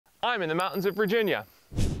I'm in the mountains of Virginia.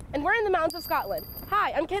 And we're in the mountains of Scotland.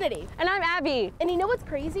 Hi, I'm Kennedy. And I'm Abby. And you know what's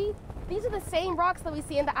crazy? These are the same rocks that we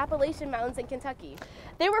see in the Appalachian Mountains in Kentucky.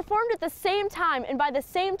 They were formed at the same time and by the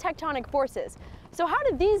same tectonic forces. So how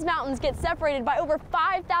did these mountains get separated by over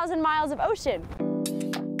 5,000 miles of ocean?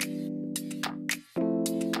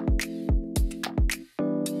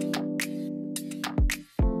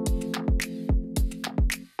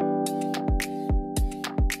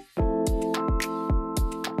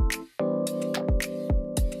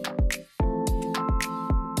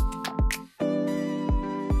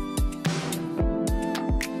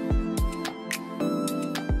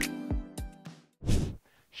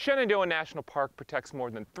 Shenandoah National Park protects more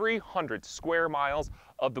than 300 square miles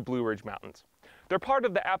of the Blue Ridge Mountains. They're part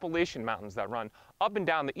of the Appalachian Mountains that run up and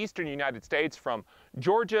down the eastern United States from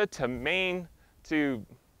Georgia to Maine to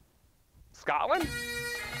Scotland?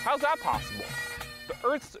 How's that possible? The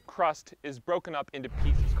Earth's crust is broken up into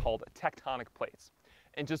pieces called tectonic plates.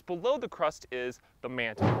 And just below the crust is the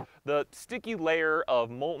mantle, the sticky layer of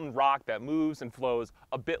molten rock that moves and flows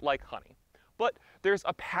a bit like honey. But there's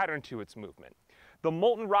a pattern to its movement. The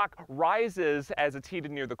molten rock rises as it's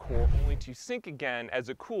heated near the core, only to sink again as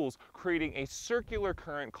it cools, creating a circular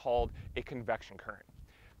current called a convection current.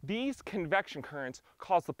 These convection currents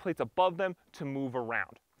cause the plates above them to move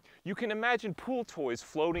around. You can imagine pool toys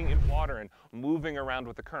floating in water and moving around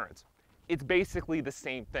with the currents. It's basically the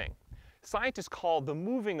same thing. Scientists call the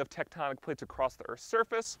moving of tectonic plates across the Earth's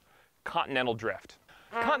surface continental drift.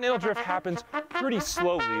 Continental drift happens pretty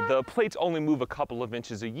slowly. The plates only move a couple of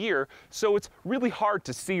inches a year, so it's really hard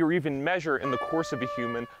to see or even measure in the course of a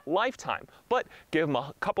human lifetime. But give them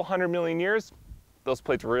a couple 100 million years, those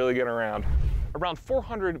plates really get around. Around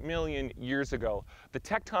 400 million years ago, the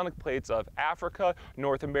tectonic plates of Africa,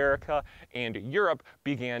 North America, and Europe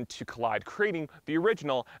began to collide, creating the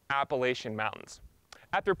original Appalachian Mountains.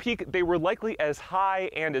 At their peak, they were likely as high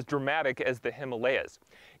and as dramatic as the Himalayas.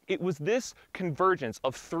 It was this convergence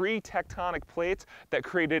of three tectonic plates that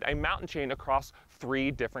created a mountain chain across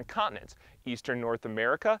three different continents: Eastern North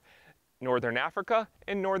America, Northern Africa,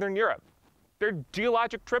 and Northern Europe. They're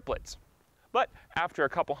geologic triplets. But after a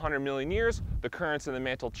couple 100 million years, the currents in the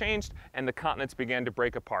mantle changed and the continents began to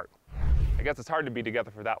break apart. I guess it's hard to be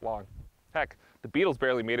together for that long. Heck, the Beatles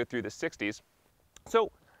barely made it through the 60s.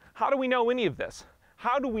 So how do we know any of this?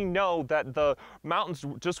 How do we know that the mountains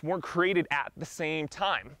just weren't created at the same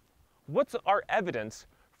time? What's our evidence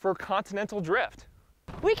for continental drift?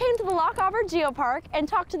 We came to the Lochabar Geopark and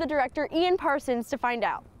talked to the director, Ian Parsons, to find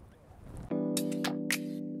out.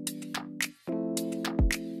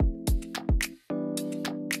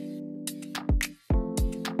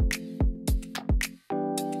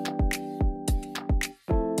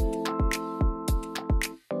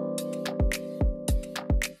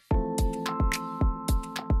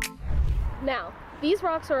 Now, these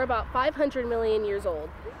rocks are about 500 million years old.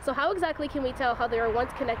 So how exactly can we tell how they were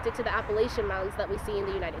once connected to the Appalachian Mountains that we see in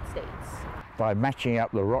the United States? By matching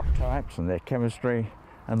up the rock types and their chemistry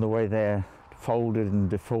and the way they're folded and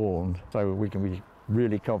deformed. So we can be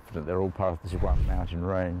really confident they're all part of this one mountain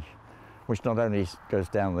range, which not only goes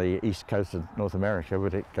down the east coast of North America,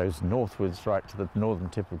 but it goes northwards right to the northern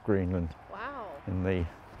tip of Greenland. Wow. In the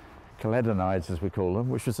Caledonides, as we call them,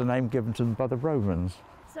 which was the name given to them by the Romans.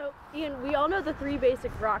 So, Ian, we all know the three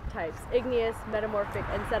basic rock types: igneous, metamorphic,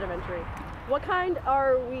 and sedimentary. What kind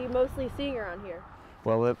are we mostly seeing around here?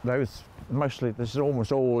 Well, this is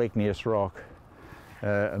almost all igneous rock.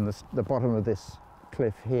 And the bottom of this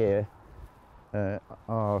cliff here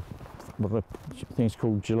are things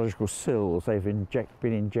called geological sills. They've been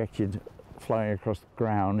injected flowing across the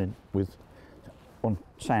ground on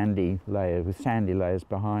sandy layers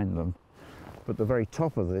behind them. But the very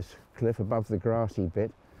top of this cliff, above the grassy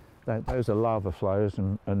bit, those are lava flows,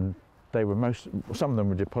 and some of them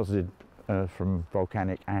were deposited from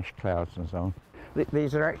volcanic ash clouds and so on.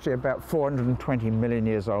 These are actually about 420 million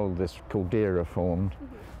years old, this caldera formed.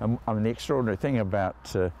 Mm-hmm. I mean, the extraordinary thing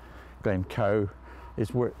about Glen Coe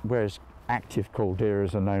is whereas active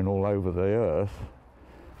calderas are known all over the Earth,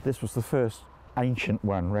 this was the first ancient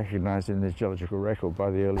one recognised in the geological record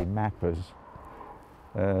by the early mappers.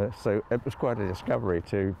 So it was quite a discovery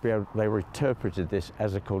to be able. They interpreted this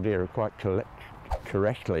as a caldera quite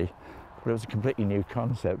correctly, but it was a completely new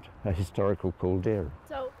concept, a historical caldera.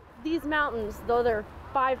 So these mountains, though they're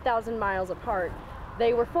 5,000 miles apart,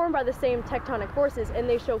 they were formed by the same tectonic forces, and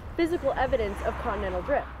they show physical evidence of continental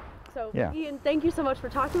drift. So yeah. Ian, thank you so much for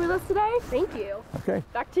talking with us today. Thank you. Okay.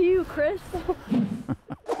 Back to you, Chris.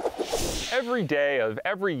 Every day of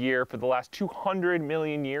every year for the last 200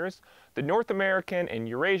 million years, the North American and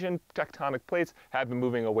Eurasian tectonic plates have been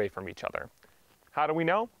moving away from each other. How do we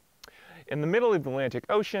know? In the middle of the Atlantic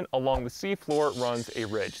Ocean, along the seafloor, runs a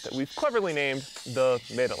ridge that we've cleverly named the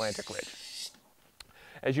Mid-Atlantic Ridge.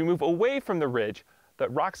 As you move away from the ridge, the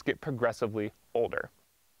rocks get progressively older.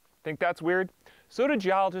 Think that's weird? So did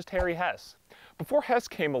geologist Harry Hess. Before Hess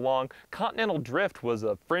came along, continental drift was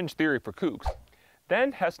a fringe theory for kooks.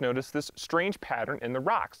 Then Hess noticed this strange pattern in the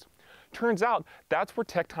rocks. Turns out that's where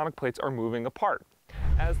tectonic plates are moving apart.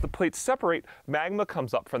 As the plates separate, magma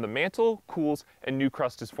comes up from the mantle, cools, and new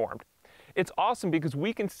crust is formed. It's awesome because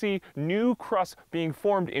we can see new crust being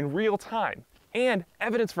formed in real time, and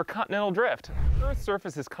evidence for continental drift. Earth's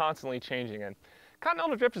surface is constantly changing, and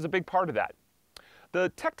continental drift is a big part of that.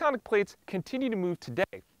 The tectonic plates continue to move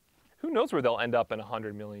today. Who knows where they'll end up in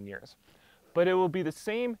 100 million years? But it will be the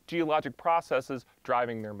same geologic processes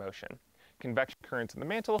driving their motion. Convection currents in the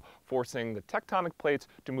mantle forcing the tectonic plates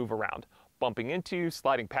to move around, bumping into,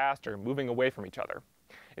 sliding past, or moving away from each other.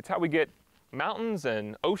 It's how we get mountains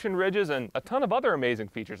and ocean ridges and a ton of other amazing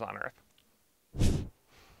features on Earth.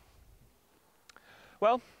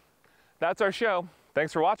 Well, that's our show.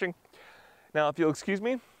 Thanks for watching. Now, if you'll excuse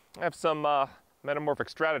me, I have some metamorphic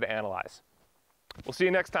strata to analyze. We'll see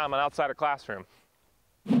you next time on OutSCIder Classroom.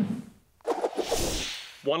 Want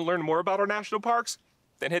to learn more about our national parks?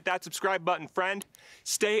 Then hit that subscribe button, friend.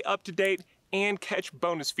 Stay up to date and catch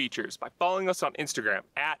bonus features by following us on Instagram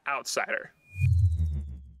 @OutSCIder.